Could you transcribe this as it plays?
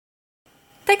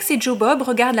Tex et Joe Bob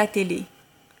regardent la télé.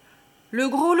 Le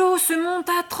gros lot se monte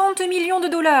à 30 millions de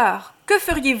dollars. Que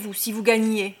feriez-vous si vous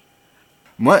gagniez?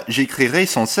 Moi, j'écrirai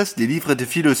sans cesse des livres de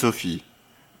philosophie.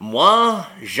 Moi,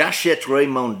 j'achèterai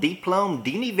mon diplôme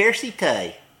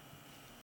d'université.